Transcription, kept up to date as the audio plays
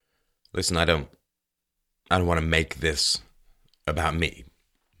Listen, I don't want to make this about me.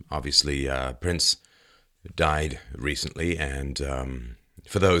 Obviously, Prince died recently, and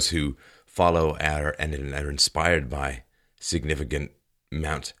for those who follow and are inspired by significant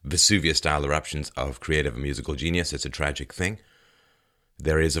Mount Vesuvius-style eruptions of creative and musical genius, it's a tragic thing.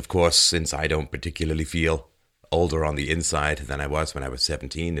 There is, of course, since I don't particularly feel older on the inside than I was when I was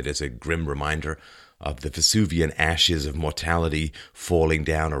 17, it is a grim reminder of the Vesuvian ashes of mortality falling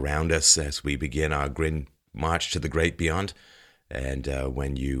down around us as we begin our grim march to the great beyond. And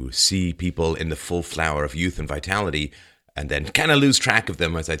when you see people in the full flower of youth and vitality and then kind of lose track of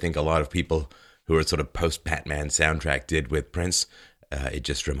them, as I think a lot of people who are sort of post-Batman soundtrack did with Prince, it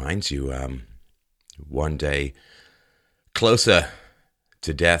just reminds you one day closer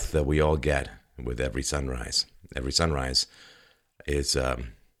to death that we all get with every sunrise. Every sunrise is a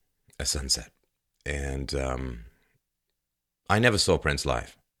sunset. And I never saw Prince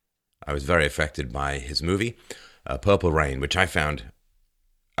live. I was very affected by his movie, Purple Rain, which I found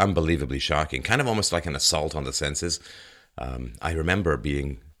unbelievably shocking, kind of almost like an assault on the senses. I remember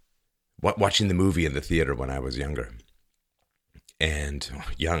watching the movie in the theater when I was younger. And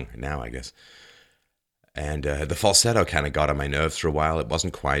young now, I guess. And the falsetto kind of got on my nerves for a while. It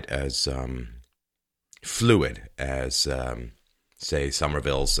wasn't quite as fluid as, say,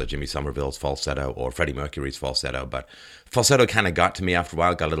 Jimmy Somerville's falsetto or Freddie Mercury's falsetto. But falsetto kind of got to me after a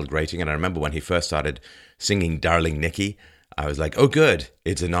while, got a little grating. And I remember when he first started singing Darling Nikki, I was like, oh, good,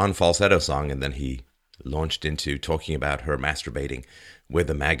 it's a non-falsetto song. And then he launched into talking about her masturbating with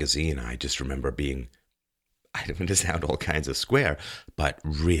a magazine. I just remember being, I don't want to sound all kinds of square, but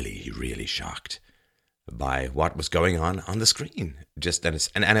really, really shocked by what was going on the screen.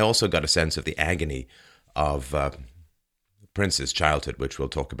 And I also got a sense of the agony of Prince's childhood, which we'll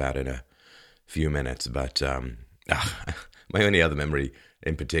talk about in a few minutes. But my only other memory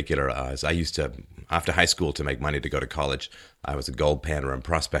in particular is I used to, after high school, to make money to go to college, I was a gold panner and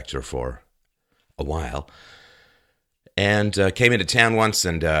prospector for a while. And came into town once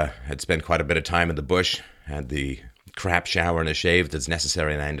and had spent quite a bit of time in the bush, had the crap shower and a shave that's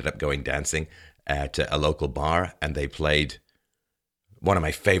necessary, and I ended up going dancing at a local bar, and they played one of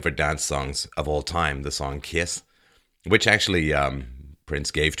my favorite dance songs of all time, the song Kiss, which actually Prince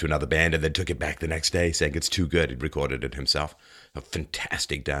gave to another band and then took it back the next day saying it's too good. He'd recorded it himself. A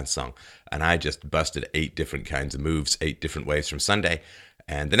fantastic dance song. And I just busted 8 different kinds of moves, 8 different ways from Sunday.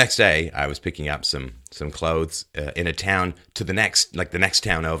 And the next day, I was picking up some clothes in a town to the next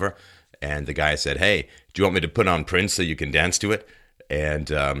town over. And the guy said, hey, do you want me to put on Prince so you can dance to it?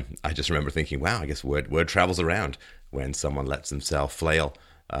 And I just remember thinking, wow, I guess word travels around when someone lets himself flail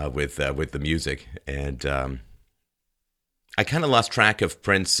with the music. And I kind of lost track of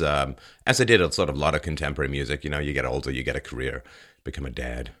Prince, as I did a sort of lot of contemporary music. You know, you get older, you get a career, become a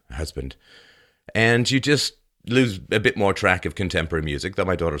dad, a husband, and you just lose a bit more track of contemporary music, though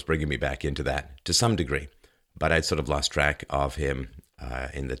my daughter's bringing me back into that to some degree. But I'd sort of lost track of him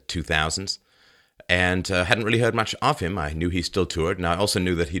in the 2000s and hadn't really heard much of him. I knew he still toured, and I also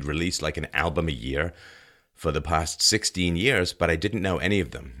knew that he'd released like an album a year for the past 16 years, but I didn't know any of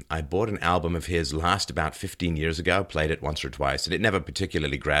them. I bought an album of his last about 15 years ago, played it once or twice, and it never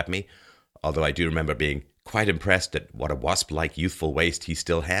particularly grabbed me, although I do remember being quite impressed at what a wasp-like youthful waist he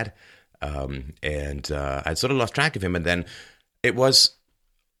still had. I'd sort of lost track of him, and then it was,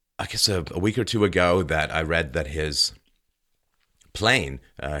 I guess, a week or two ago that I read that his plane,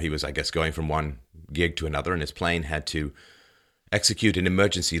 he was, I guess, going from one gig to another, and his plane had to execute an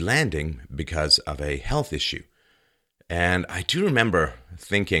emergency landing because of a health issue. And I do remember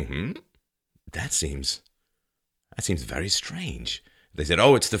thinking, that seems very strange. They said,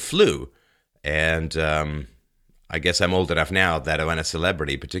 oh, it's the flu. And I guess I'm old enough now that when a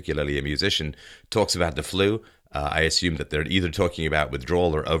celebrity, particularly a musician, talks about the flu, I assume that they're either talking about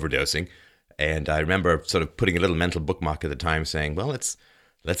withdrawal or overdosing. And I remember sort of putting a little mental bookmark at the time saying, well,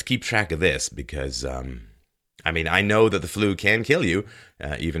 let's keep track of this because I know that the flu can kill you,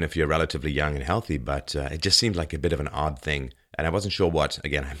 even if you're relatively young and healthy, but it just seemed like a bit of an odd thing. And I wasn't sure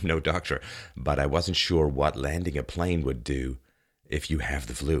again, I'm no doctor, but I wasn't sure what landing a plane would do if you have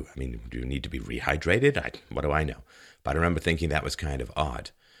the flu. I mean, do you need to be rehydrated? What do I know? But I remember thinking that was kind of odd.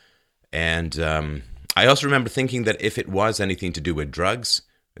 And I also remember thinking that if it was anything to do with drugs,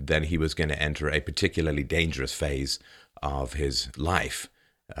 then he was going to enter a particularly dangerous phase of his life.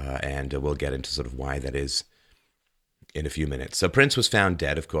 And we'll get into sort of why that is in a few minutes. So Prince was found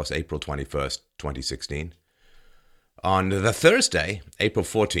dead, of course, April 21st, 2016. On the Thursday, April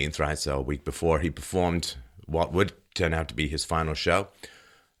 14th, right, so a week before, he performed what would turn out to be his final show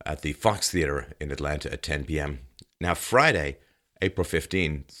at the Fox Theater in Atlanta at 10 p.m. Now, Friday, April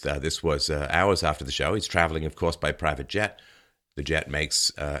 15th. This was hours after the show. He's traveling, of course, by private jet. The jet makes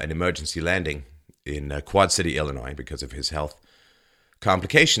an emergency landing in Quad City, Illinois, because of his health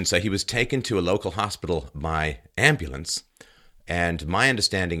complications. So he was taken to a local hospital by ambulance. And my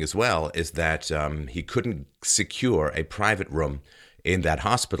understanding as well is that he couldn't secure a private room in that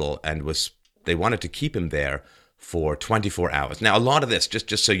hospital, and they wanted to keep him there for 24 hours. Now, a lot of this,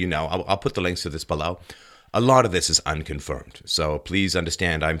 just so you know, I'll put the links to this below. A lot of this is unconfirmed. So please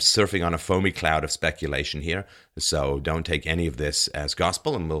understand, I'm surfing on a foamy cloud of speculation here. So don't take any of this as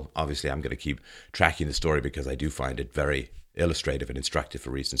gospel. And I'm going to keep tracking the story because I do find it very illustrative and instructive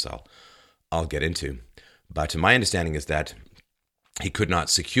for reasons I'll get into. But my understanding is that he could not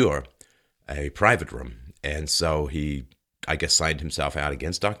secure a private room. And so he, I guess, signed himself out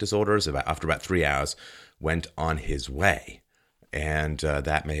against doctor's orders. After about 3 hours, went on his way. And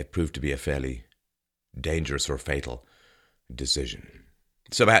that may have proved to be a fairly dangerous or fatal decision.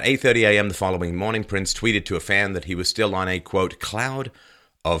 So about 8:30 a.m. the following morning, Prince tweeted to a fan that he was still on a, quote, cloud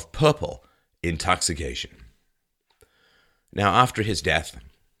of purple intoxication. Now, after his death,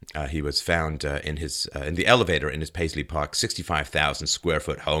 he was found in the elevator in his Paisley Park 65,000 square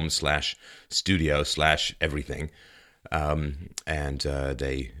foot home / studio / everything. And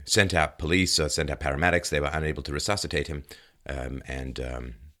they sent out police, sent out paramedics. They were unable to resuscitate him.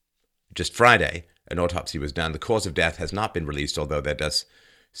 Just Friday, an autopsy was done. The cause of death has not been released, although there does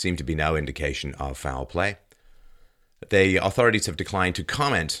seem to be no indication of foul play. The authorities have declined to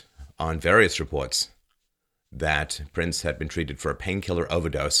comment on various reports that Prince had been treated for a painkiller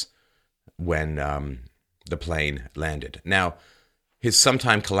overdose when the plane landed. Now, his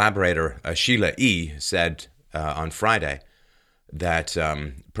sometime collaborator, Sheila E., said on Friday that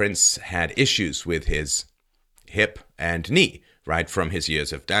Prince had issues with his hip and knee, right, from his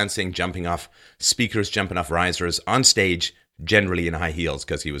years of dancing, jumping off speakers, jumping off risers, on stage, generally in high heels,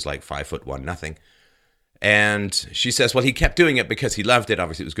 because he was like 5'1" nothing. And she says, well, he kept doing it because he loved it.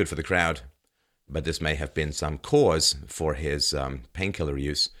 Obviously, it was good for the crowd. But this may have been some cause for his painkiller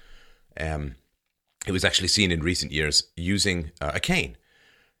use. He was actually seen in recent years using a cane.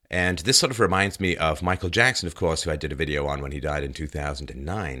 And this sort of reminds me of Michael Jackson, of course, who I did a video on when he died in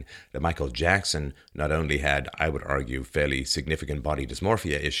 2009. That Michael Jackson not only had, I would argue, fairly significant body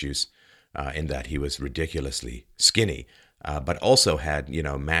dysmorphia issues, in that he was ridiculously skinny, but also had,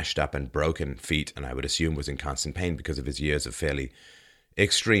 mashed up and broken feet, and I would assume was in constant pain because of his years of fairly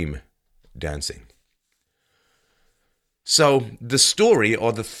extreme dancing. So the story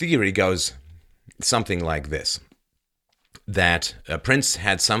or the theory goes something like this. That Prince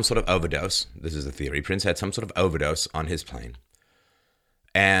had some sort of overdose. This is the theory. Prince had some sort of overdose on his plane.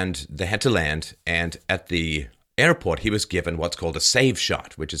 And they had to land. And at the airport, he was given what's called a save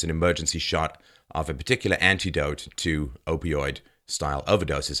shot, which is an emergency shot of a particular antidote to opioid-style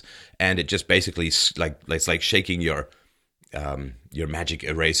overdoses. And it just basically, it's like shaking your magic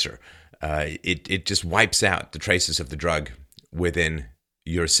eraser. It just wipes out the traces of the drug within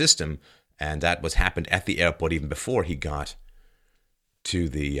your system. And that was happened at the airport even before he got to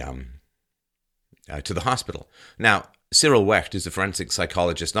the hospital. Now, Cyril Wecht, who's a forensic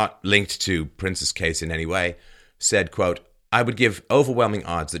psychologist not linked to Prince's case in any way, said, quote, I would give overwhelming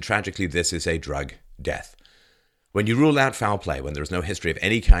odds that tragically this is a drug death. When you rule out foul play, when there is no history of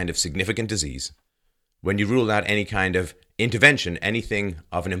any kind of significant disease, when you rule out any kind of intervention, anything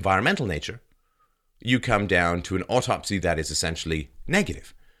of an environmental nature, you come down to an autopsy that is essentially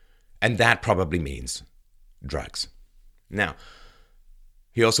negative. And that probably means drugs. Now,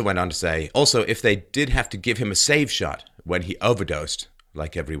 he also went on to say, also, if they did have to give him a save shot when he overdosed,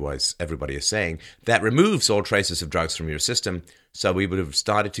 like everybody is saying, that removes all traces of drugs from your system, so we would have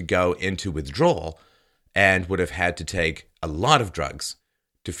started to go into withdrawal and would have had to take a lot of drugs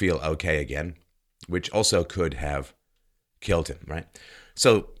to feel okay again, which also could have killed him, right?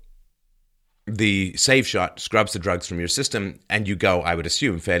 So the save shot scrubs the drugs from your system, and you go, I would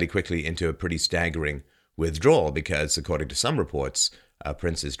assume, fairly quickly into a pretty staggering withdrawal because, according to some reports,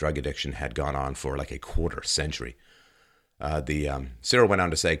 Prince's drug addiction had gone on for like a quarter century. Cyril went on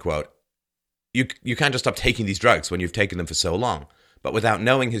to say, quote, you can't just stop taking these drugs when you've taken them for so long. But without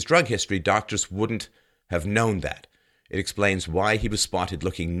knowing his drug history, doctors wouldn't have known that. It explains why he was spotted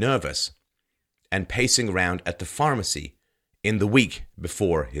looking nervous and pacing around at the pharmacy in the week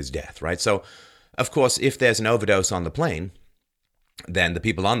before his death, right? So, of course, if there's an overdose on the plane, then the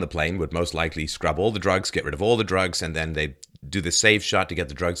people on the plane would most likely scrub all the drugs, get rid of all the drugs, and then they do the save shot to get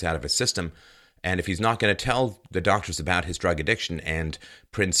the drugs out of his system. And if he's not going to tell the doctors about his drug addiction, and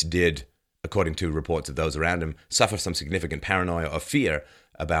Prince did according to reports of those around him, suffer some significant paranoia or fear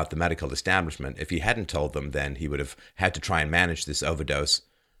about the medical establishment. If he hadn't told them, then he would have had to try and manage this overdose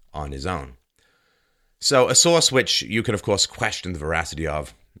on his own. So a source which you can, of course, question the veracity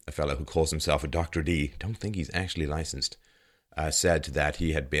of, a fellow who calls himself a Dr. D, don't think he's actually licensed, said that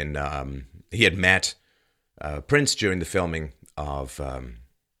he had met Prince during the filming of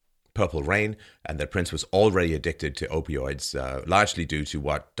Purple Rain, and that Prince was already addicted to opioids, largely due to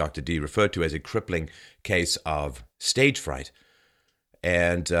what Dr. D referred to as a crippling case of stage fright.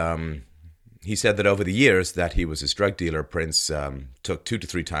 And he said that over the years that he was his drug dealer, Prince took 2 to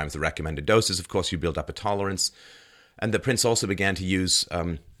 3 times the recommended doses. Of course, you build up a tolerance. And that Prince also began to use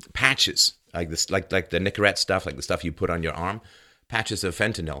patches, like the Nicorette stuff, like the stuff you put on your arm, patches of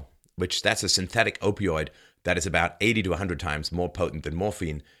fentanyl, which that's a synthetic opioid that is about 80 to 100 times more potent than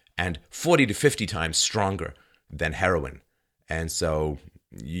morphine and 40 to 50 times stronger than heroin. And so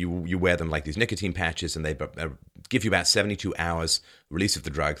you wear them like these nicotine patches, and they give you about 72 hours release of the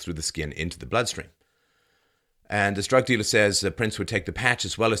drug through the skin into the bloodstream. And this drug dealer says Prince would take the patch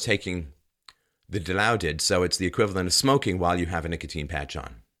as well as taking the Dilaudid, so it's the equivalent of smoking while you have a nicotine patch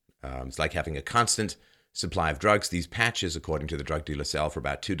on. It's like having a constant supply of drugs. These patches, according to the drug dealer, sell for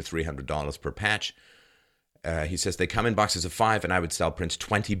about $200 to $300 per patch. He says they come in boxes of 5, and I would sell Prince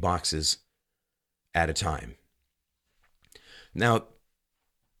 20 boxes at a time. Now,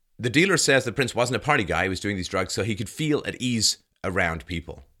 the dealer says that Prince wasn't a party guy. He was doing these drugs so he could feel at ease around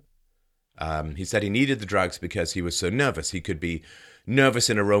people. He said he needed the drugs because he was so nervous. He could be nervous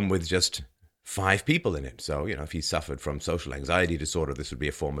in a room with just 5 people in it. So, if he suffered from social anxiety disorder, this would be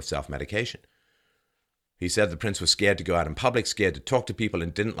a form of self-medication. He said the Prince was scared to go out in public, scared to talk to people,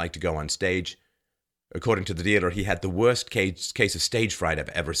 and didn't like to go on stage. According to the dealer, he had the worst case of stage fright I've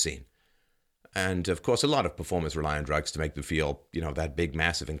ever seen. And, of course, a lot of performers rely on drugs to make them feel, that big,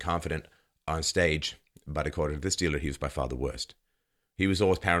 massive, and confident on stage. But according to this dealer, he was by far the worst. He was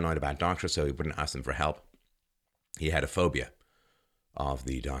always paranoid about doctors, so he wouldn't ask them for help. He had a phobia of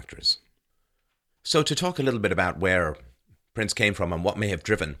the doctors. So to talk a little bit about where Prince came from and what may have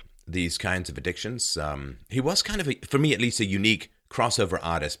driven these kinds of addictions, he was kind of, for me at least, a unique crossover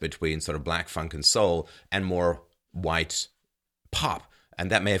artist between sort of black funk and soul and more white pop. And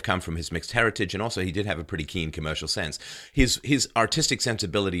that may have come from his mixed heritage, and also he did have a pretty keen commercial sense. His artistic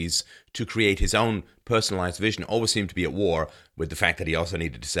sensibilities to create his own personalized vision always seemed to be at war with the fact that he also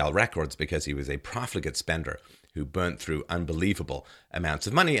needed to sell records because he was a profligate spender who burnt through unbelievable amounts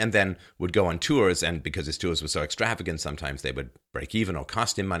of money and then would go on tours, and because his tours were so extravagant, sometimes they would break even or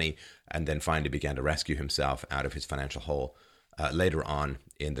cost him money, and then finally began to rescue himself out of his financial hole later on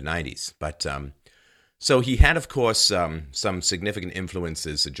in the 90s. But so he had, of course, some significant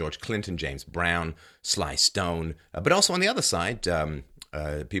influences, George Clinton, James Brown, Sly Stone, but also on the other side,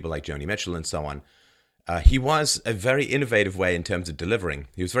 people like Joni Mitchell and so on. He was a very innovative way in terms of delivering.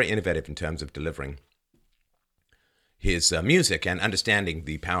 He was very innovative in terms of delivering his music and understanding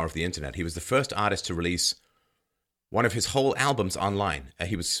the power of the internet. He was the first artist to release one of his whole albums online.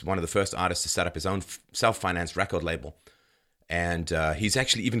 He was one of the first artists to set up his own self-financed record label. And he's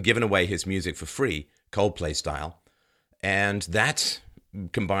actually even given away his music for free, Coldplay style. And that,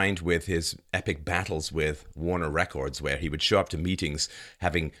 combined with his epic battles with Warner Records, where he would show up to meetings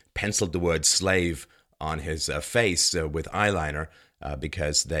having penciled the word slave on his face with eyeliner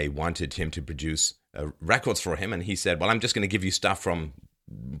because they wanted him to produce records for him. And he said, well, I'm just going to give you stuff from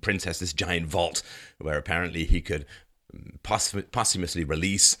Prince has this giant vault where apparently he could posthumously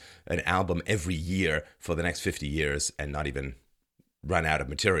release an album every year for the next 50 years and not even run out of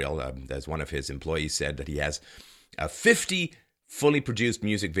material. As one of his employees said, that he has 50 fully produced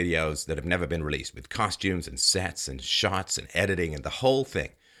music videos that have never been released with costumes and sets and shots and editing and the whole thing.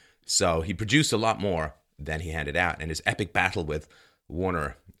 So he produced a lot more than he handed out. And his epic battle with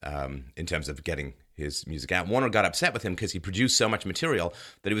Warner in terms of getting his music out, Warner got upset with him because he produced so much material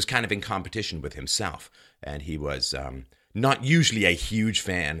that he was kind of in competition with himself. And he was not usually a huge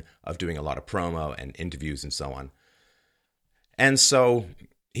fan of doing a lot of promo and interviews and so on. And so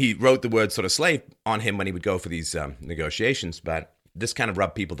he wrote the word sort of slave on him when he would go for these negotiations, but this kind of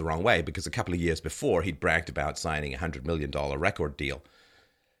rubbed people the wrong way because a couple of years before he'd bragged about signing a $100 million record deal.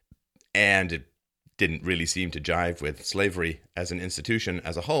 And it didn't really seem to jive with slavery as an institution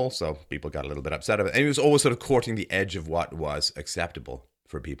as a whole, so people got a little bit upset of it. And he was always sort of courting the edge of what was acceptable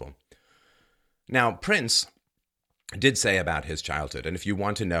for people. Now, Prince did say about his childhood, and if you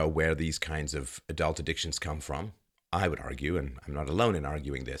want to know where these kinds of adult addictions come from, I would argue, and I'm not alone in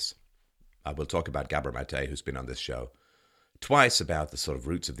arguing this, I will talk about Gabor Mate, who's been on this show twice, about the sort of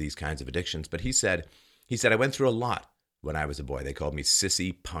roots of these kinds of addictions. But he said, I went through a lot when I was a boy. They called me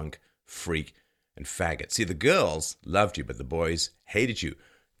sissy, punk, freak, and faggot. See, the girls loved you, but the boys hated you.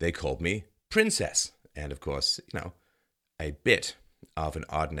 They called me Princess. And of course, a bit of an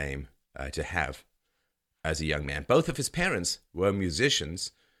odd name to have as a young man. Both of his parents were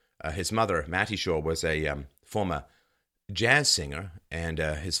musicians. His mother, Mattie Shaw, was a former jazz singer, and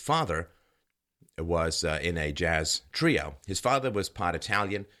his father was in a jazz trio. His father was part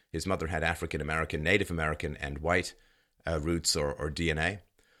Italian. His mother had African American, Native American, and white roots or DNA.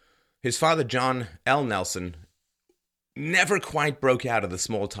 His father, John L. Nelson, never quite broke out of the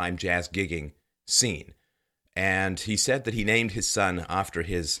small-time jazz gigging scene. And he said that he named his son after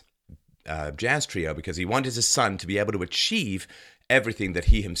his jazz trio because he wanted his son to be able to achieve everything that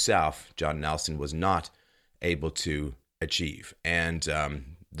he himself, John Nelson, was not able to achieve. And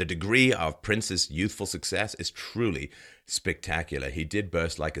the degree of Prince's youthful success is truly spectacular. He did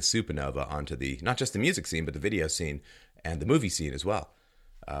burst like a supernova onto not just the music scene, but the video scene and the movie scene as well.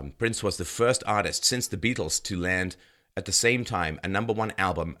 Prince was the first artist since the Beatles to land at the same time a #1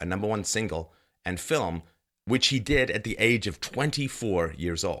 album, a #1 single, and film, which he did at the age of 24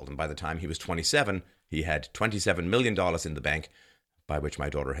 years old. And by the time he was 27, he had $27 million in the bank, by which my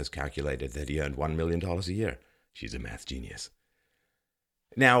daughter has calculated that he earned $1 million a year. She's a math genius.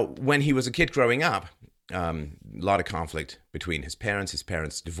 Now, when he was a kid growing up, a lot of conflict between his parents. His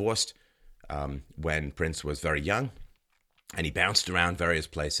parents divorced when Prince was very young, and he bounced around various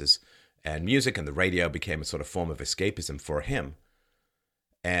places. And music and the radio became a sort of form of escapism for him.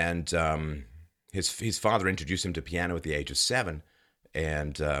 And his father introduced him to piano at the age of 7.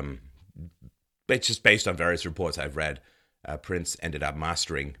 And it's just based on various reports I've read, Prince ended up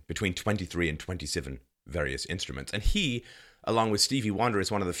mastering between 23 and 27 various instruments. And he, along with Stevie Wonder,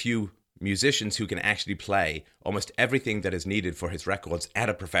 is one of the few musicians who can actually play almost everything that is needed for his records at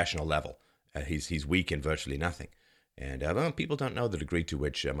a professional level. He's weak in virtually nothing. And people don't know the degree to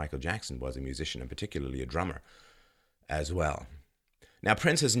which Michael Jackson was a musician, and particularly a drummer as well. Now,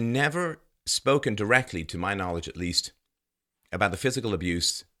 Prince has never spoken directly, to my knowledge at least, about the physical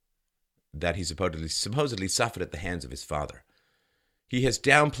abuse that he supposedly suffered at the hands of his father. He has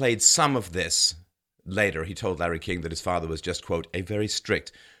downplayed some of this. Later, he told Larry King that his father was just, quote, a very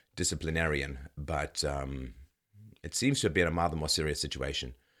strict disciplinarian, but it seems to have been a rather more serious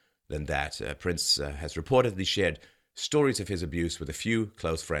situation than that. Prince has reportedly shared stories of his abuse with a few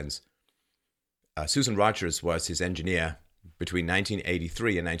close friends. Susan Rogers was his engineer between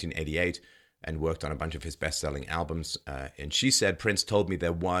 1983 and 1988 and worked on a bunch of his best-selling albums. And she said, Prince told me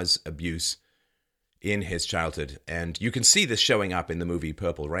there was abuse in his childhood. And you can see this showing up in the movie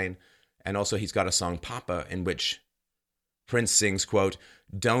Purple Rain. And also he's got a song, Papa, in which Prince sings, quote,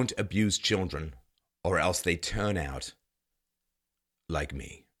 don't abuse children or else they turn out like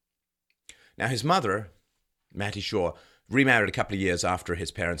me. Now, his mother, Mattie Shaw, remarried a couple of years after his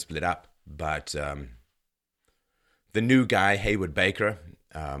parents split up. But the new guy, Hayward Baker,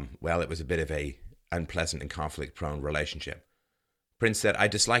 well, it was a bit of a unpleasant and conflict-prone relationship. Prince said, I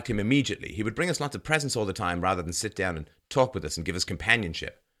disliked him immediately. He would bring us lots of presents all the time rather than sit down and talk with us and give us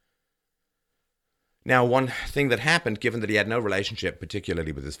companionship. Now, one thing that happened, given that he had no relationship,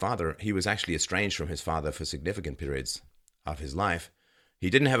 particularly with his father, he was actually estranged from his father for significant periods of his life. He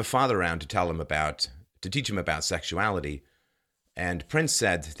didn't have a father around to teach him about sexuality. And Prince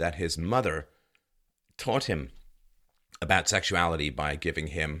said that his mother taught him about sexuality by giving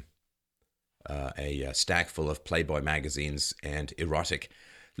him a stack full of Playboy magazines and erotic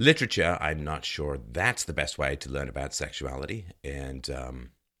literature. I'm not sure that's the best way to learn about sexuality, and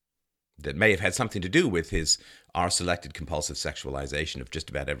that may have had something to do with his R-selected compulsive sexualization of just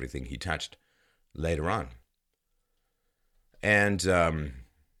about everything he touched later on. And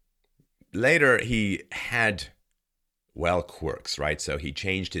later he had, well, quirks, right? So he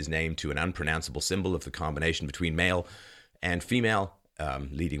changed his name to an unpronounceable symbol of the combination between male and female,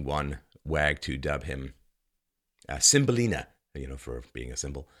 leading one wag to dub him Cymbalina, for being a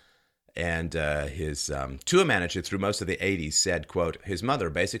symbol. And his tour manager through most of the 80s said, quote, his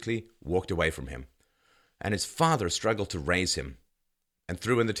mother basically walked away from him, and his father struggled to raise him and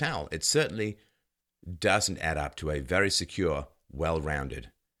threw in the towel. It certainly doesn't add up to a very secure,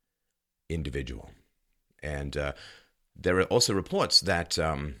 well-rounded individual. And there are also reports that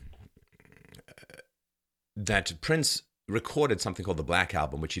that Prince recorded something called the Black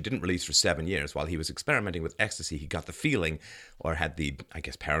Album, which he didn't release for 7 years. While he was experimenting with ecstasy, he got the feeling, or had the,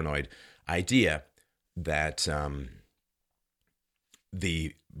 paranoid idea that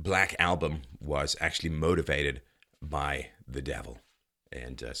the Black Album was actually motivated by the devil.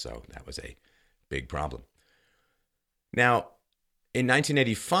 And so that was a big problem. Now, in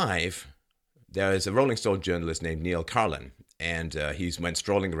 1985, there is a Rolling Stone journalist named Neil Carlin, and he went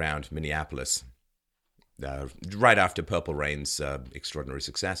strolling around Minneapolis right after Purple Rain's extraordinary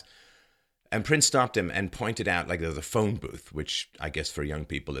success. And Prince stopped him and pointed out, like, there's a phone booth, which I guess for young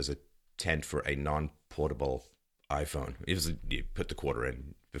people is a tent for a non-portable iPhone. You put the quarter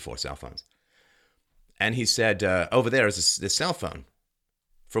in before cell phones. And he said, over there is this cell phone,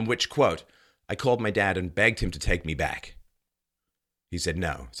 from which, quote, I called my dad and begged him to take me back. He said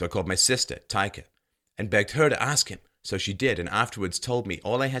no. So I called my sister, Taika, and begged her to ask him. So she did, and afterwards told me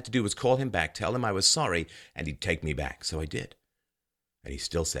all I had to do was call him back, tell him I was sorry, and he'd take me back. So I did. And he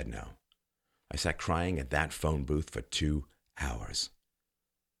still said no. I sat crying at that phone booth for 2 hours.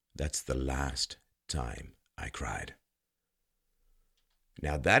 That's the last time I cried.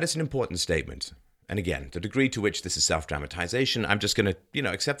 Now, that is an important statement. And again, the degree to which this is self-dramatization, I'm just going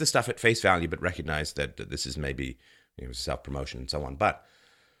to, accept the stuff at face value, but recognize that this is maybe self-promotion and so on. But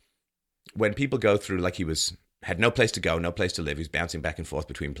when people go through, like he had no place to go, no place to live, he's bouncing back and forth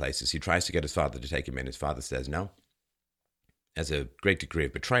between places. He tries to get his father to take him in. His father says no, as a great degree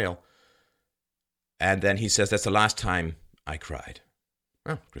of betrayal. And then he says, that's the last time I cried.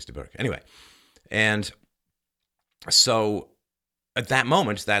 Oh, Krista Burke. Anyway, and so at that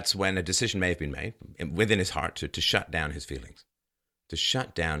moment, that's when a decision may have been made within his heart to shut down his feelings, to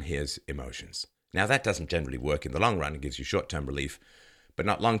shut down his emotions. Now, that doesn't generally work in the long run. It gives you short-term relief, but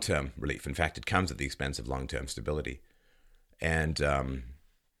not long-term relief. In fact, it comes at the expense of long-term stability. And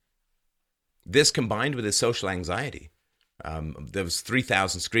this combined with his social anxiety, there was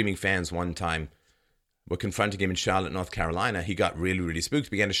 3,000 screaming fans one time were confronting him in Charlotte, North Carolina. He got really, really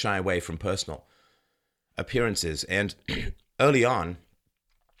spooked, began to shy away from personal appearances. And early on,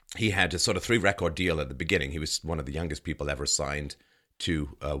 he had a sort of 3-record deal at the beginning. He was one of the youngest people ever signed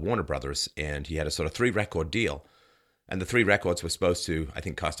to Warner Brothers, and he had a sort of 3-record deal. And the 3 records were supposed to, I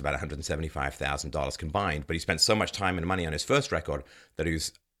think, cost about $175,000 combined, but he spent so much time and money on his first record that he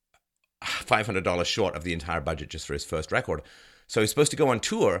was $500 short of the entire budget just for his first record. So he was supposed to go on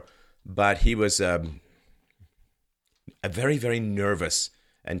tour, but he was a very, very nervous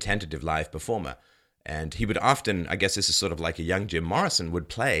and tentative live performer. And he would often, I guess this is sort of like a young Jim Morrison, would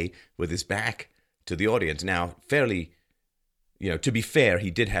play with his back to the audience. Now, fairly, to be fair,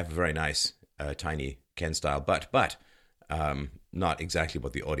 he did have a very nice, tiny Ken-style butt, but not exactly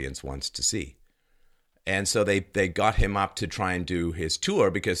what the audience wants to see. And so they got him up to try and do his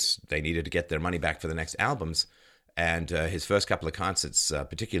tour because they needed to get their money back for the next albums. And his first couple of concerts,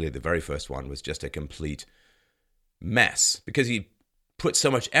 particularly the very first one, was just a complete mess because he put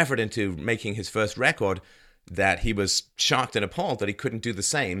so much effort into making his first record that he was shocked and appalled that he couldn't do the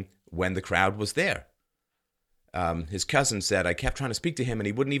same when the crowd was there. His cousin said, I kept trying to speak to him and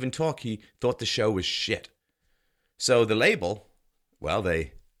he wouldn't even talk. He thought the show was shit. So the label, well,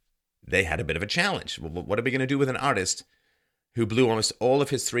 they had a bit of a challenge. Well, what are we going to do with an artist who blew almost all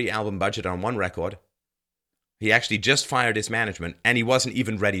of his 3-album budget on one record? He actually just fired his management and he wasn't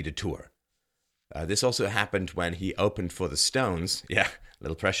even ready to tour. This also happened when he opened for the Stones. Yeah, a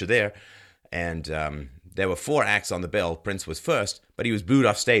little pressure there. And there were 4 acts on the bill. Prince was first, but he was booed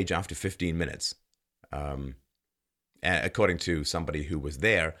off stage after 15 minutes. According to somebody who was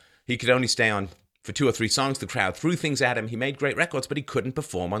there, he could only stay on for 2 or 3 songs. The crowd threw things at him. He made great records, but he couldn't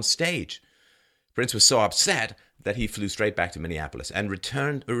perform on stage. Prince was so upset that he flew straight back to Minneapolis and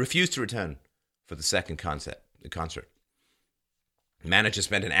refused to return for the second concert. Manager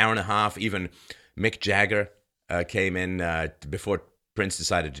spent an hour and a half. Even Mick Jagger came in before Prince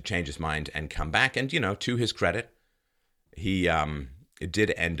decided to change his mind and come back. And, to his credit, he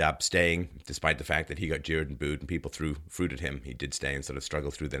did end up staying, despite the fact that he got jeered and booed and people threw fruit at him. He did stay and sort of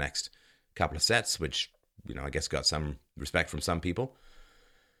struggle through the next couple of sets, which, I guess got some respect from some people.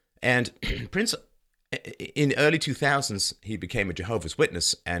 And Prince, in the early 2000s, he became a Jehovah's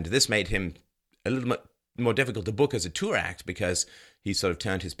Witness, and this made him a little bit more difficult to book as a tour act because he sort of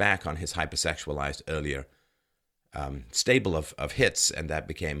turned his back on his hypersexualized earlier stable of hits, and that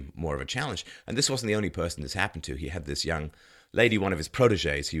became more of a challenge. And this wasn't the only person this happened to. He had this young lady, one of his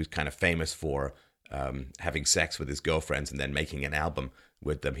proteges. He was kind of famous for having sex with his girlfriends and then making an album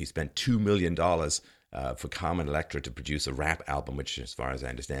with them. He spent $2 million for Carmen Electra to produce a rap album, which, as far as I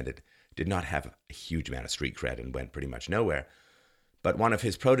understand it, did not have a huge amount of street cred and went pretty much nowhere. But one of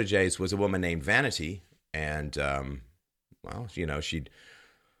his proteges was a woman named Vanity, and,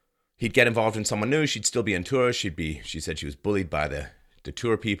 he'd get involved in someone new. She'd still be on tour. She said she was bullied by the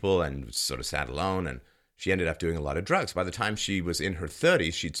tour people and sort of sat alone, and she ended up doing a lot of drugs. By the time she was in her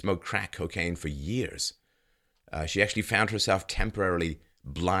 30s, she'd smoked crack cocaine for years. She actually found herself temporarily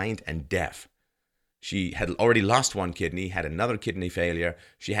blind and deaf. She had already lost one kidney, had another kidney failure.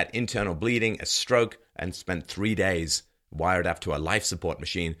 She had internal bleeding, a stroke, and spent 3 days wired up to a life support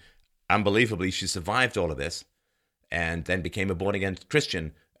machine. Unbelievably, she survived all of this and then became a born-again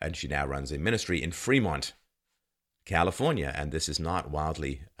Christian, and she now runs a ministry in Fremont, California, and this is not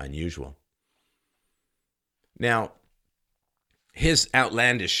wildly unusual. Now, his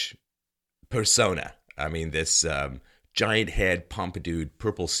outlandish persona, I mean, this giant-haired, pompadoued,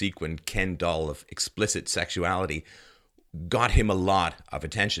 purple sequined Ken doll of explicit sexuality got him a lot of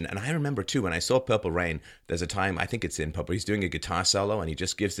attention. And I remember, too, when I saw Purple Rain, there's a time, I think it's in Purple, he's doing a guitar solo, and he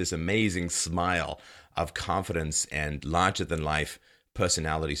just gives this amazing smile of confidence and larger-than-life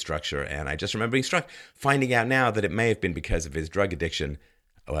personality structure. And I just remember being struck, finding out now that it may have been because of his drug addiction.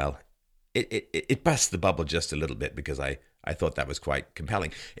 Well, it busts the bubble just a little bit, because I thought that was quite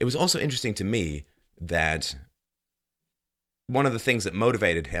compelling. It was also interesting to me that one of the things that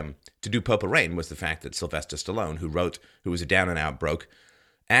motivated him to do Purple Rain was the fact that Sylvester Stallone, who was a down-and-out broke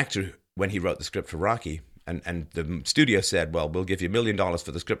actor when he wrote the script for Rocky, and the studio said, well, we'll give you $1 million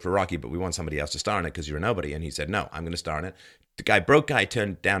for the script for Rocky, but we want somebody else to star in it because you're a nobody. And he said, no, I'm going to star in it. The broke guy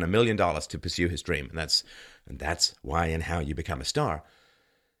turned down $1 million to pursue his dream, and that's why and how you become a star.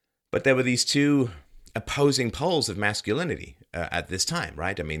 But there were these two opposing poles of masculinity at this time,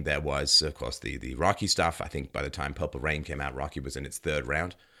 right? I mean, there was, of course, the Rocky stuff. I think by the time Purple Rain came out, Rocky was in its third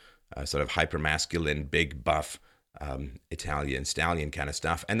round, sort of hyper-masculine, big, buff, Italian stallion kind of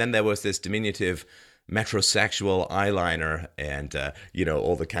stuff. And then there was this diminutive metrosexual eyeliner and,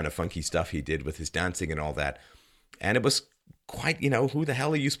 all the kind of funky stuff he did with his dancing and all that. And it was quite, who the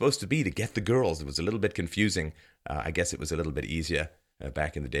hell are you supposed to be to get the girls? It was a little bit confusing. I guess it was a little bit easier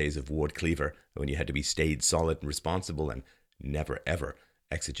back in the days of Ward Cleaver, when you had to be staid, solid, and responsible, and never, ever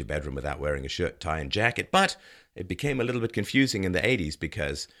exit your bedroom without wearing a shirt, tie, and jacket. But it became a little bit confusing in the 80s,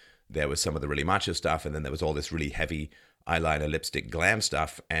 because there was some of the really macho stuff, and then there was all this really heavy eyeliner, lipstick, glam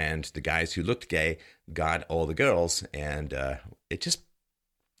stuff, and the guys who looked gay got all the girls, and it just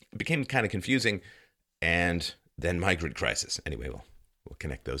became kind of confusing. And then Migrant Crisis. Anyway, we'll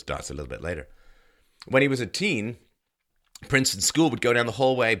connect those dots a little bit later. When he was a teen, Prince in school would go down the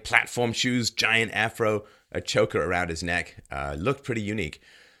hallway, platform shoes, giant afro, a choker around his neck, looked pretty unique.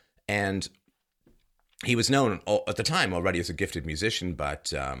 And he was known at the time already as a gifted musician,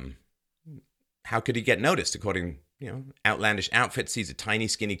 but how could he get noticed? According, outlandish outfits, he's a tiny,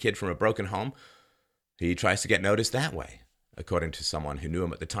 skinny kid from a broken home. He tries to get noticed that way. According to someone who knew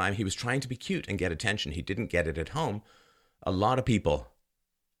him at the time, he was trying to be cute and get attention. He didn't get it at home. A lot of people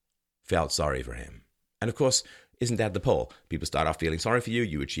felt sorry for him. And of course, isn't that the pull? People start off feeling sorry for you,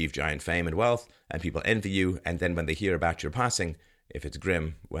 you achieve giant fame and wealth, and people envy you, and then when they hear about your passing, if it's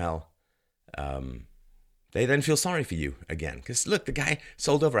grim, well, they then feel sorry for you again. Because look, the guy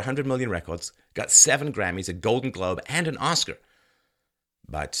sold over 100 million records, got 7 Grammys, a Golden Globe, and an Oscar.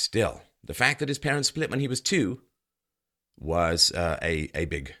 But still, the fact that his parents split when he was 2 was a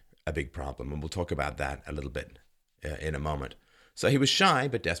big problem, and we'll talk about that a little bit in a moment. So he was shy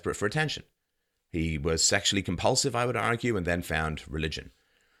but desperate for attention. He was sexually compulsive, I would argue, and then found religion.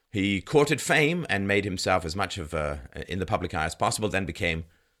 He courted fame and made himself as much of in the public eye as possible, then became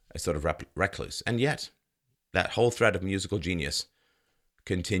a sort of recluse. And yet, that whole thread of musical genius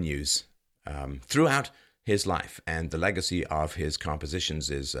continues throughout his life, and the legacy of his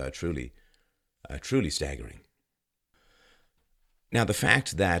compositions is truly staggering. Now, the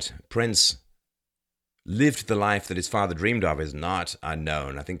fact that Prince lived the life that his father dreamed of is not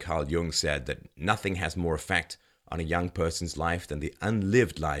unknown. I think Carl Jung said that nothing has more effect on a young person's life than the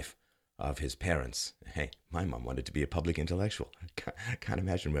unlived life of his parents. Hey, my mom wanted to be a public intellectual. I can't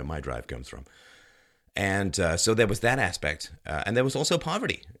imagine where my drive comes from. And so there was that aspect. And there was also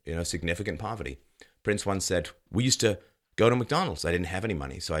poverty, significant poverty. Prince once said, we used to go to McDonald's. I didn't have any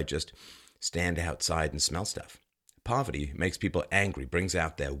money, so I'd just stand outside and smell stuff. Poverty makes people angry, brings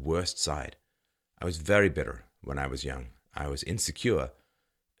out their worst side. I was very bitter when I was young. I was insecure,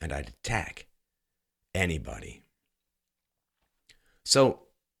 and I'd attack anybody. So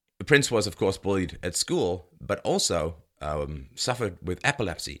Prince was, of course, bullied at school, but also suffered with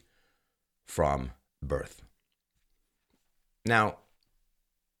epilepsy from birth. Now,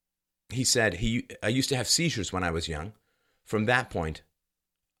 he said, I used to have seizures when I was young. From that point,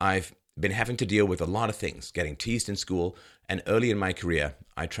 I've been having to deal with a lot of things, getting teased in school, and early in my career,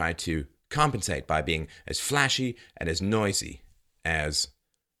 I tried to compensate by being as flashy and as noisy as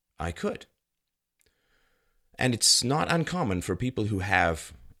I could. And it's not uncommon for people who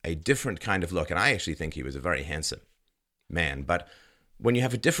have a different kind of look, and I actually think he was a very handsome man, but when you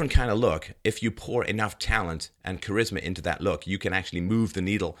have a different kind of look, if you pour enough talent and charisma into that look, you can actually move the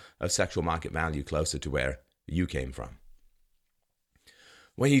needle of sexual market value closer to where you came from.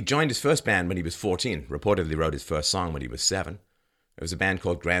 Well, he joined his first band when he was 14, reportedly wrote his first song when he was 7. There was a band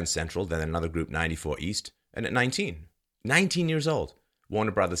called Grand Central, then another group, 94 East, and at 19 years old,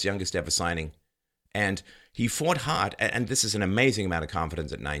 Warner Brothers' youngest ever signing. And he fought hard, and this is an amazing amount of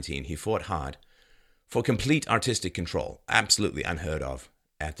confidence at 19, he fought hard for complete artistic control, absolutely unheard of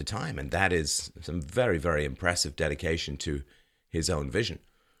at the time. And that is some very, very impressive dedication to his own vision.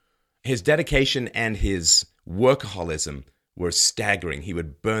 His dedication and his workaholism were staggering. He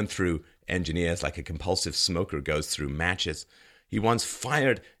would burn through engineers like a compulsive smoker goes through matches. He once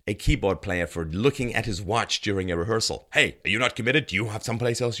fired a keyboard player for looking at his watch during a rehearsal. Hey, are you not committed? Do you have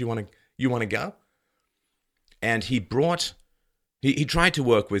someplace else you want to go? And he tried to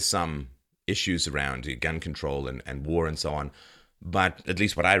work with some issues around gun control and war and so on. But at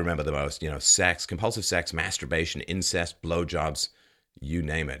least what I remember the most, sex, compulsive sex, masturbation, incest, blowjobs, you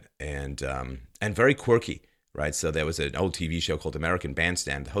name it. And very quirky, right? So there was an old TV show called American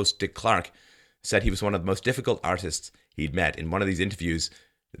Bandstand. The host, Dick Clark, said he was one of the most difficult artists he'd met. In one of these interviews,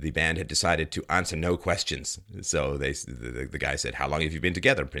 the band had decided to answer no questions. So the guy said, "How long have you been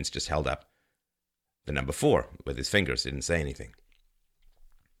together?" Prince just held up the number 4 with his fingers, didn't say anything.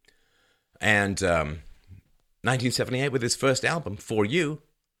 And 1978, with his first album, For You,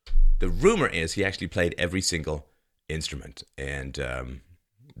 the rumor is he actually played every single instrument. And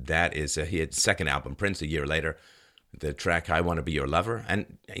that is, he had second album, Prince, a year later, the track I Want to Be Your Lover.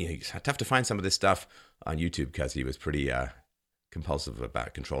 And it's tough to find some of this stuff on YouTube because he was pretty compulsive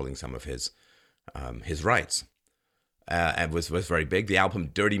about controlling some of his rights. And was very big. The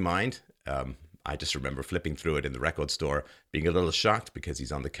album Dirty Mind, I just remember flipping through it in the record store, being a little shocked because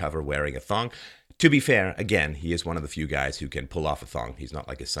he's on the cover wearing a thong. To be fair, again, he is one of the few guys who can pull off a thong. He's not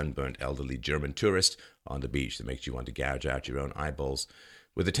like a sunburnt elderly German tourist on the beach that makes you want to gouge out your own eyeballs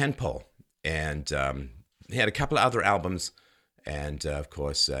with a tent pole. And he had a couple of other albums. And, of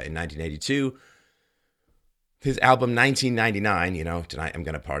course, in 1982, his album 1999, Tonight I'm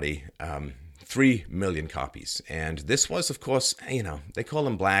Gonna Party, 3 million copies. And this was, of course, they call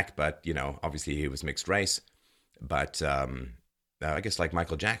him black, but, obviously he was mixed race. But I guess like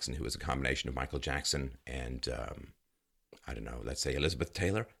Michael Jackson, who was a combination of Michael Jackson and, I don't know, let's say Elizabeth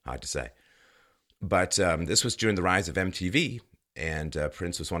Taylor. Hard to say. But this was during the rise of MTV, and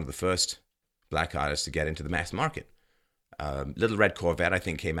Prince was one of the first black artists to get into the mass market. Little Red Corvette, I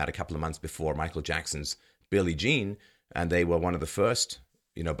think, came out a couple of months before Michael Jackson's Billie Jean, and they were one of the first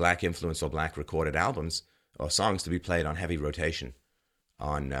black influenced or black recorded albums or songs to be played on heavy rotation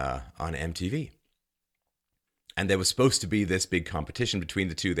on MTV. And there was supposed to be this big competition between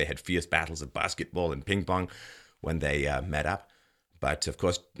the two. They had fierce battles of basketball and ping pong when they met up. But of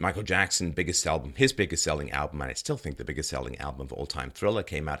course, Michael Jackson, his biggest selling album, and I still think the biggest selling album of all time, Thriller,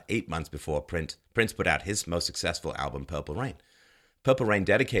 came out 8 months before Prince put out his most successful album, Purple Rain. Purple Rain,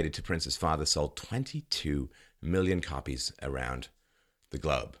 dedicated to Prince's father, sold 22 million copies around the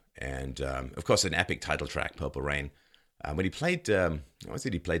globe. And of course, an epic title track, Purple Rain. When he played,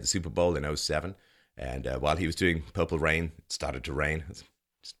 he played the Super Bowl in 2007. And while he was doing Purple Rain, it started to rain. It's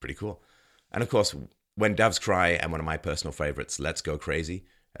pretty cool. And of course, When Doves Cry, and one of my personal favorites, Let's Go Crazy,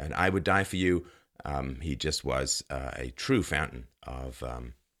 and I Would Die For You, he just was a true fountain of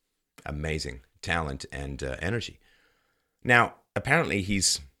amazing talent and energy. Now, apparently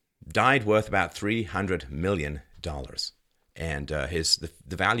he's died worth about $300 million. And the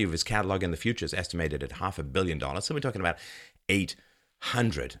value of his catalog in the future is estimated at $500 million. So we're talking about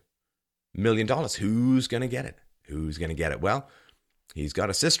 $800 million. Who's going to get it? Who's going to get it? Well, he's got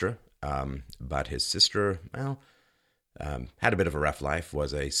a sister, but his sister, had a bit of a rough life,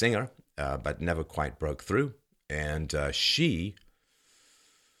 was a singer, but never quite broke through. And she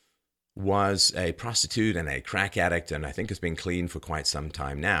was a prostitute and a crack addict, and I think has been clean for quite some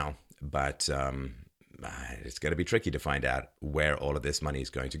time now. But it's going to be tricky to find out where all of this money is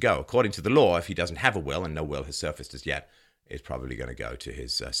going to go. According to the law, if he doesn't have a will, and no will has surfaced as yet, it's probably going to go to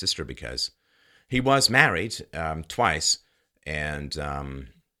his sister, because he was married twice. And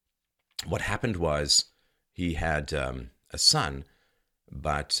what happened was he had a son,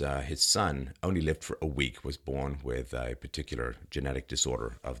 but his son only lived for a week, was born with a particular genetic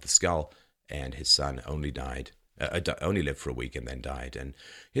disorder of the skull, and his son only lived for a week and then died. And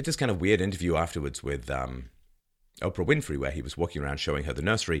he had this kind of weird interview afterwards with Oprah Winfrey, where he was walking around showing her the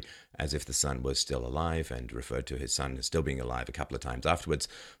nursery as if the son was still alive, and referred to his son as still being alive a couple of times afterwards.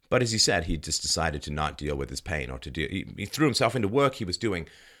 But as he said, he just decided to not deal with his pain, or he threw himself into work. He was doing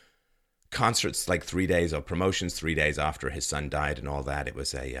concerts like 3 days, or promotions 3 days after his son died and all that. It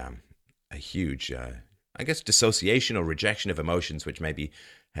was a huge, I guess, dissociation or rejection of emotions, which maybe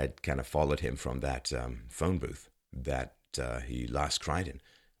had kind of followed him from that phone booth that he last cried in.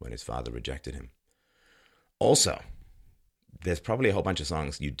 when his father rejected him. Also, there's probably a whole bunch of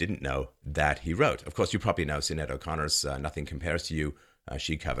songs you didn't know that he wrote. Of course, you probably know Sinead O'Connor's Nothing Compares to You.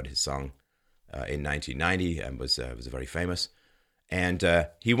 She covered his song in 1990 and was very famous. And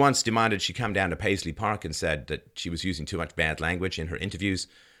he once demanded she come down to Paisley Park and said that she was using too much bad language in her interviews.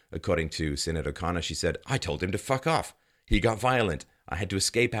 According to Sinead O'Connor, she said, "I told him to fuck off. He got violent. I had to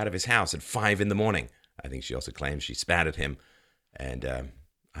escape out of his house at 5 a.m. I think she also claims she spat at him. And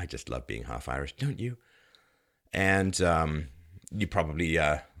I just love being half Irish, don't you? And you probably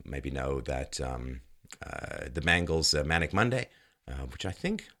maybe know that the Mangles' Manic Monday, which I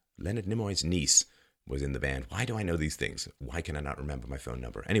think Leonard Nimoy's niece was in the band. Why do I know these things? Why can I not remember my phone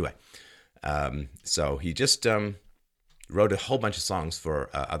number? Anyway, so he just wrote a whole bunch of songs for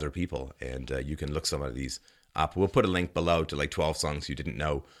other people, and you can look some of these up. We'll put a link below to like 12 songs you didn't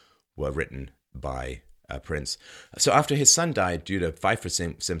know were written by Prince. So after his son died due to Pfeiffer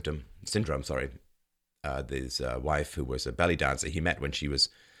syndrome, his wife, who was a belly dancer, he met when she was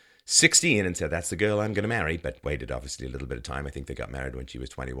 16 and said, "That's the girl I'm going to marry," but waited obviously a little bit of time. I think they got married when she was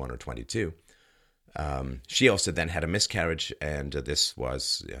 21 or 22. She also then had a miscarriage, and this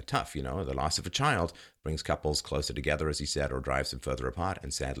was tough. The loss of a child brings couples closer together, as he said, or drives them further apart.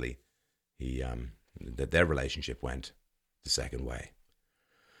 And sadly, their relationship went the second way.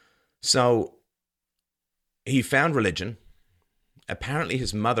 So he found religion. Apparently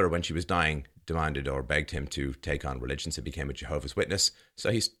his mother, when she was dying, demanded or begged him to take on religion, so he became a Jehovah's Witness.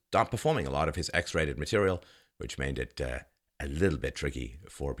 So he stopped performing a lot of his X-rated material, which made it a little bit tricky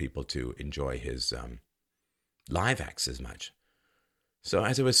for people to enjoy his live acts as much. So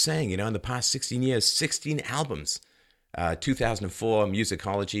as I was saying, in the past 16 years, 16 albums. 2004,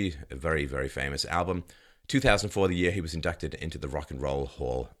 Musicology, a very, very famous album. 2004, the year he was inducted into the Rock and Roll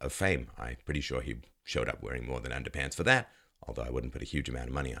Hall of Fame. I'm pretty sure he showed up wearing more than underpants for that, although I wouldn't put a huge amount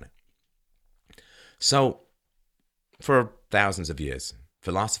of money on it. So, for thousands of years,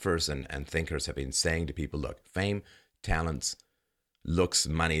 philosophers and thinkers have been saying to people, look, fame, talents, looks,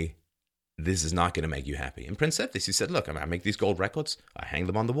 money, this is not going to make you happy. And Prince said this. He said, look, I make these gold records, I hang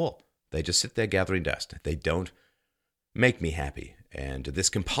them on the wall. They just sit there gathering dust. They don't make me happy. And this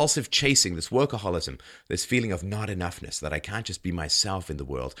compulsive chasing, this workaholism, this feeling of not enoughness, that I can't just be myself in the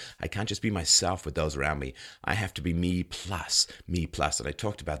world. I can't just be myself with those around me. I have to be me plus, me plus. And I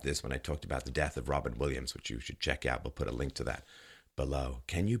talked about this when I talked about the death of Robin Williams, which you should check out. We'll put a link to that below.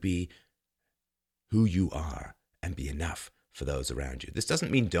 Can you be who you are and be enough for those around you? This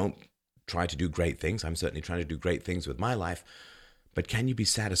doesn't mean don't try to do great things. I'm certainly trying to do great things with my life. But can you be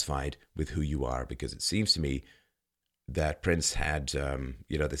satisfied with who you are? Because it seems to me that Prince had,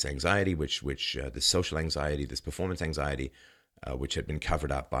 this anxiety, which this social anxiety, this performance anxiety, which had been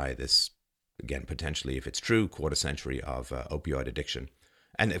covered up by this, again, potentially, if it's true, quarter century of opioid addiction.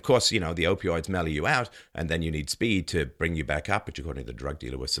 And of course, the opioids mellow you out, and then you need speed to bring you back up, which according to the drug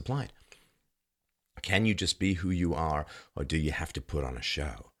dealer was supplied. Can you just be who you are, or do you have to put on a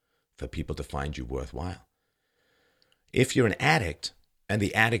show for people to find you worthwhile? If you're an addict, and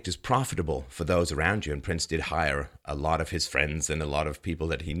the addict is profitable for those around you, and Prince did hire a lot of his friends and a lot of people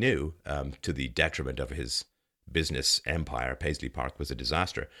that he knew to the detriment of his business empire. Paisley Park was a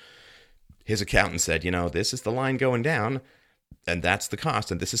disaster. His accountant said, this is the line going down, and that's the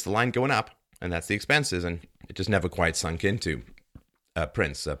cost, and this is the line going up, and that's the expenses, and it just never quite sunk into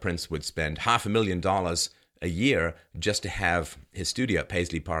Prince. Prince would spend $500,000 a year just to have his studio at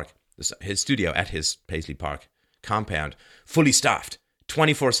Paisley Park, his studio at his Paisley Park compound, fully staffed.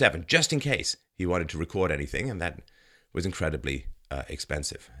 24/7, just in case he wanted to record anything, and that was incredibly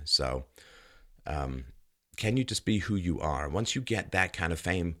expensive. So can you just be who you are? Once you get that kind of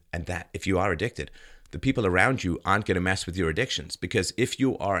fame, and that if you are addicted, the people around you aren't going to mess with your addictions, because if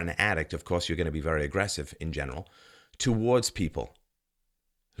you are an addict, of course, you're going to be very aggressive in general towards people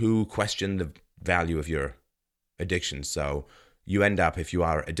who question the value of your addiction. So you end up, if you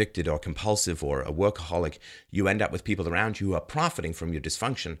are addicted or compulsive or a workaholic, you end up with people around you who are profiting from your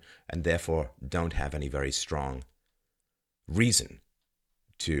dysfunction and therefore don't have any very strong reason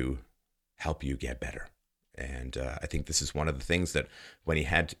to help you get better. And I think this is one of the things that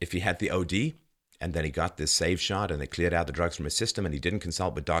if he had the OD and then he got this save shot and they cleared out the drugs from his system and he didn't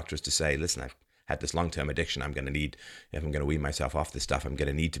consult with doctors to say, listen, I've had this long-term addiction, if I'm going to wean myself off this stuff, I'm going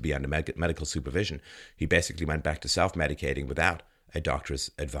to need to be under medical supervision. He basically went back to self-medicating without a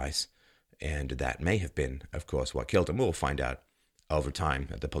doctor's advice. And that may have been, of course, what killed him. We'll find out over time.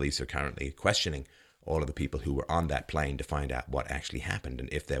 The police are currently questioning all of the people who were on that plane to find out what actually happened and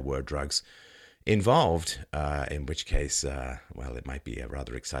if there were drugs involved, in which case, it might be a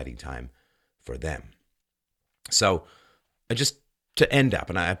rather exciting time for them. So I just to end up,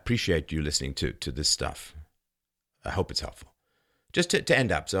 and I appreciate you listening to this stuff. I hope it's helpful. Just to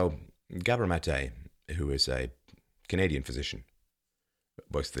end up, so Gabor Mate, who is a Canadian physician,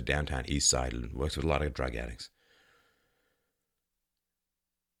 works at the downtown east side and works with a lot of drug addicts.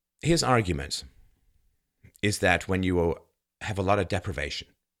 His argument is that when you have a lot of deprivation,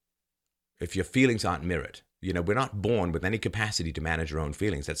 if your feelings aren't mirrored, we're not born with any capacity to manage our own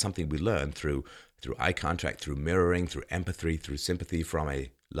feelings. That's something we learn through eye contact, through mirroring, through empathy, through sympathy from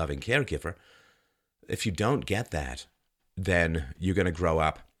a loving caregiver. If you don't get that, then you're going to grow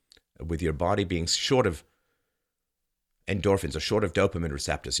up with your body being short of endorphins or short of dopamine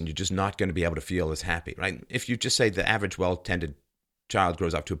receptors, and you're just not going to be able to feel as happy, right? If you just say the average well-tended child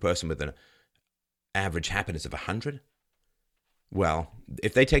grows up to a person with an average happiness of 100, well,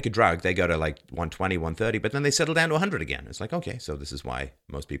 if they take a drug, they go to like 120, 130, but then they settle down to 100 again. It's like, okay, so this is why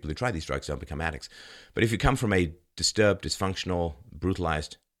most people who try these drugs don't become addicts. But if you come from a disturbed, dysfunctional,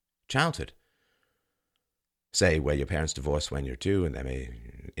 brutalized childhood, say where your parents divorced when you're 2 and there may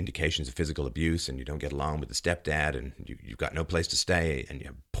indications of physical abuse and you don't get along with the stepdad and you've got no place to stay and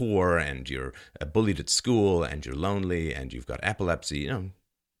you're poor and you're bullied at school and you're lonely and you've got epilepsy,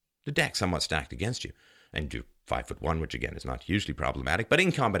 the deck's somewhat stacked against you. And you're 5'1", which again is not hugely problematic, but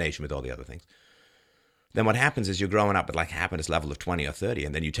in combination with all the other things. Then what happens is you're growing up at like happiness level of 20 or 30,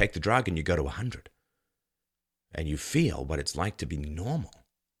 and then you take the drug and you go to 100. And you feel what it's like to be normal.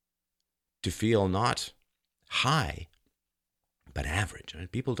 To feel not high, but average.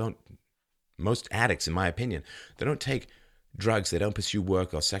 Most addicts, in my opinion, they don't take drugs, they don't pursue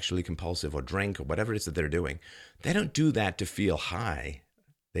work or sexually compulsive or drink or whatever it is that they're doing. They don't do that to feel high.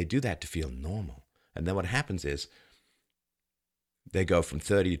 They do that to feel normal. And then what happens is they go from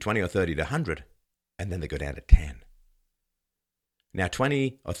 20 or 30 to 100, and then they go down to 10. Now,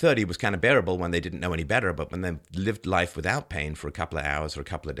 20 or 30 was kind of bearable when they didn't know any better, but when they lived life without pain for a couple of hours or a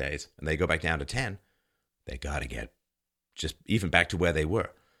couple of days, and they go back down to 10, they got to get just even back to where they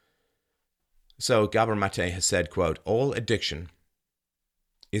were. So Gabor Mate has said, quote, "All addiction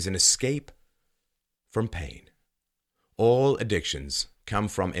is an escape from pain. All addictions come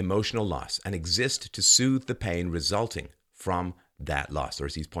from emotional loss and exist to soothe the pain resulting from that loss." Or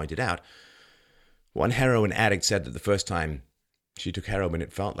as he's pointed out, one heroin addict said that the first time she took heroin,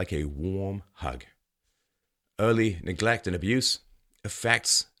 it felt like a warm hug. Early neglect and abuse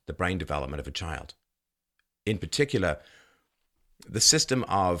affects the brain development of a child. In particular, the system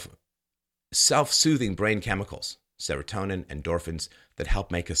of self-soothing brain chemicals, serotonin, endorphins, that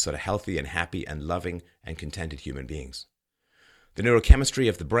help make us sort of healthy and happy and loving and contented human beings. The neurochemistry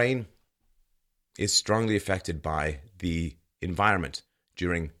of the brain is strongly affected by the environment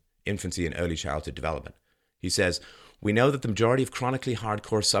during infancy and early childhood development. He says, "We know that the majority of chronically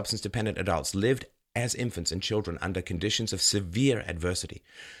hardcore substance-dependent adults lived as infants and children under conditions of severe adversity.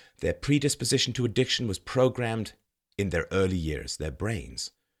 Their predisposition to addiction was programmed in their early years. Their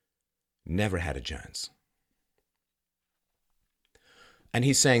brains never had a chance." And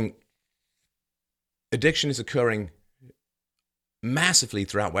he's saying addiction is occurring massively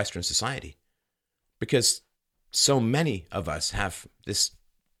throughout Western society because so many of us have this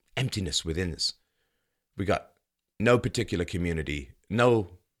emptiness within us. We got no particular community,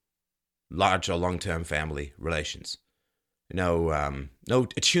 no large or long-term family relations, no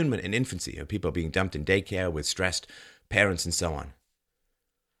attunement in infancy of people being dumped in daycare with stressed parents and so on.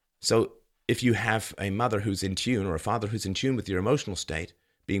 So if you have a mother who's in tune or a father who's in tune with your emotional state,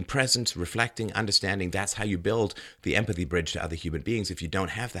 being present, reflecting, understanding, that's how you build the empathy bridge to other human beings. If you don't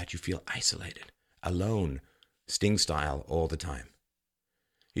have that, you feel isolated, alone, Sting style all the time.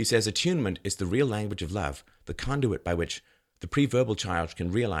 He says attunement is the real language of love, the conduit by which the pre-verbal child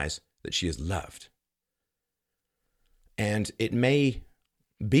can realize that she is loved. And it may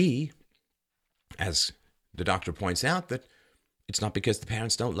be, as the doctor points out, that it's not because the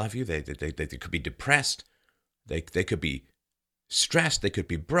parents don't love you. They could be depressed. They could be stressed. They could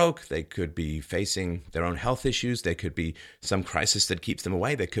be broke. They could be facing their own health issues. There could be some crisis that keeps them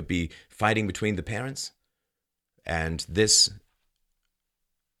away. There could be fighting between the parents. And this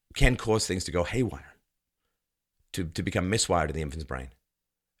can cause things to go haywire, to become miswired in the infant's brain.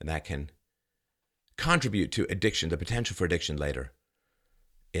 And that can contribute to addiction, the potential for addiction later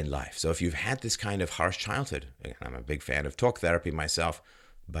in life. So if you've had this kind of harsh childhood, and I'm a big fan of talk therapy myself,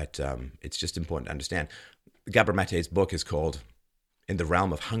 but it's just important to understand. Gabor Mate's book is called In the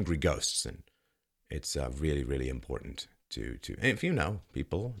Realm of Hungry Ghosts, and it's really, really important to if you know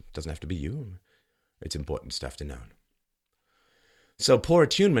people, it doesn't have to be you, it's important stuff to know. So poor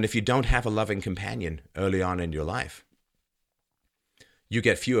attunement, if you don't have a loving companion early on in your life, you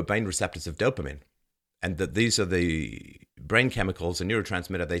get fewer brain receptors of dopamine, And that these are the brain chemicals, a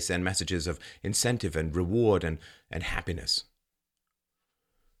neurotransmitter, they send messages of incentive and reward and happiness.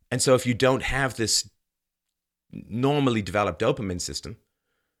 And so if you don't have this normally developed dopamine system,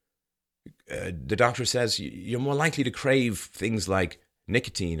 the doctor says you're more likely to crave things like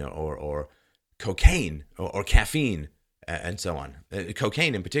nicotine or cocaine or caffeine and so on.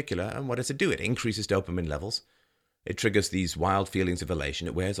 Cocaine in particular, and what does it do? It increases dopamine levels. It triggers these wild feelings of elation.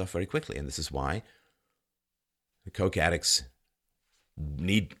 It wears off very quickly, and this is why the coke addicts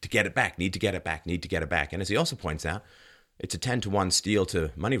need to get it back. And as he also points out, it's a 10-to-1 steal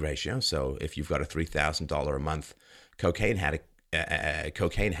to money ratio. So if you've got a $3,000 a month cocaine habit,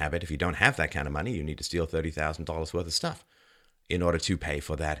 if you don't have that kind of money, you need to steal $30,000 worth of stuff in order to pay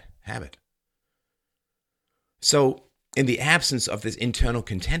for that habit. So in the absence of this internal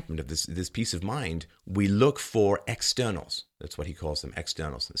contentment, of this peace of mind, we look for externals. That's what he calls them,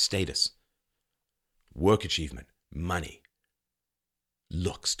 externals. Status, work achievement, money,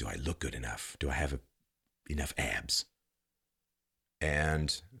 looks. Do I look good enough? Do I have enough abs?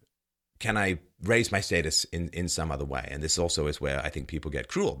 And can I raise my status in some other way? And this also is where I think people get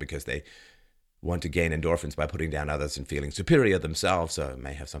cruel, because they want to gain endorphins by putting down others and feeling superior themselves. So it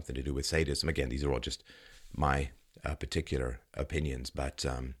may have something to do with sadism. Again, these are all just my particular opinions, but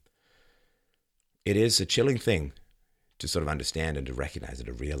it is a chilling thing to sort of understand and to recognize and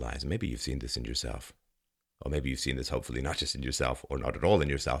to realize. And maybe you've seen this in yourself, or maybe you've seen this hopefully not just in yourself, or not at all in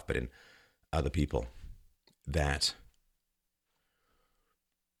yourself, but in other people, that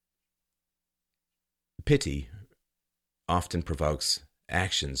pity often provokes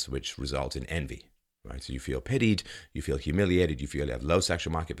actions which result in envy, right? So you feel pitied, you feel humiliated, you feel you have low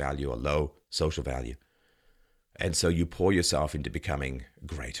sexual market value or low social value. And so you pour yourself into becoming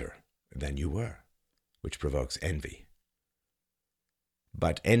greater than you were, which provokes envy.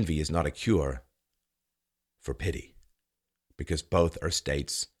 But envy is not a cure for pity, because both are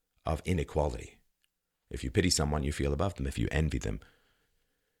states of inequality. If you pity someone, you feel above them. If you envy them,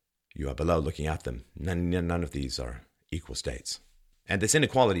 you are below, looking at them. None of these are equal states. And this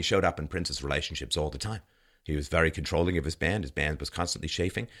inequality showed up in Prince's relationships all the time. He was very controlling of his band. His band was constantly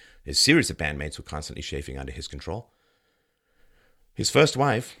chafing. His series of bandmates were constantly chafing under his control. His first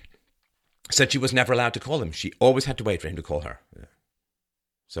wife said she was never allowed to call him. She always had to wait for him to call her.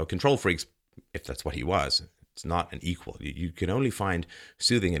 So control freaks, if that's what he was, it's not an equal. You can only find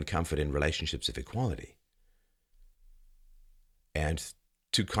soothing and comfort in relationships of equality. And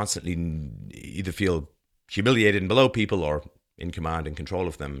to constantly either feel humiliated and below people or in command and control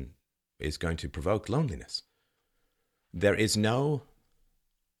of them is going to provoke loneliness. There is no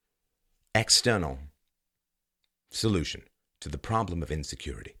external solution to the problem of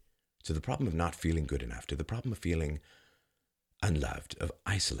insecurity, to the problem of not feeling good enough, to the problem of feeling unloved, of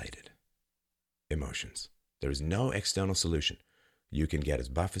isolated emotions. There is no external solution. You can get as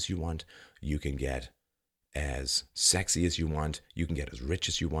buff as you want. You can get as sexy as you want. You can get as rich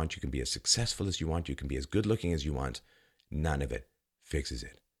as you want. You can be as successful as you want. You can be as good looking as you want. None of it fixes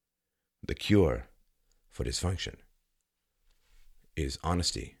it. The cure for dysfunction is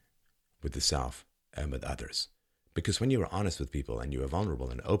honesty with the self and with others. Because when you are honest with people and you are vulnerable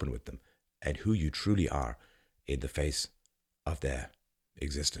and open with them and who you truly are in the face of their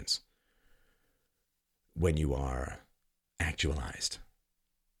existence, when you are actualized,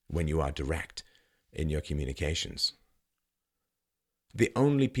 when you are direct in your communications, the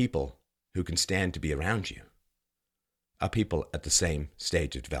only people who can stand to be around you are people at the same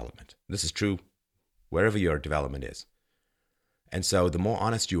stage of development. This is true wherever your development is. And so the more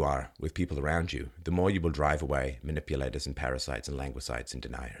honest you are with people around you, the more you will drive away manipulators and parasites and languicides and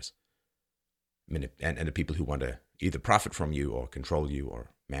deniers. And the people who want to either profit from you or control you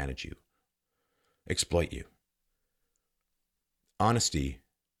or manage you, exploit you. Honesty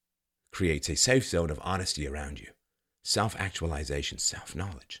creates a safe zone of honesty around you. Self-actualization,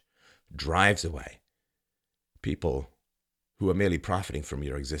 self-knowledge drives away people who are merely profiting from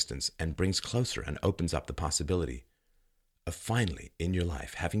your existence and brings closer and opens up the possibility of finally in your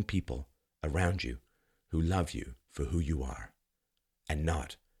life having people around you who love you for who you are and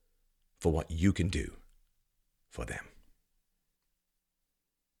not for what you can do for them.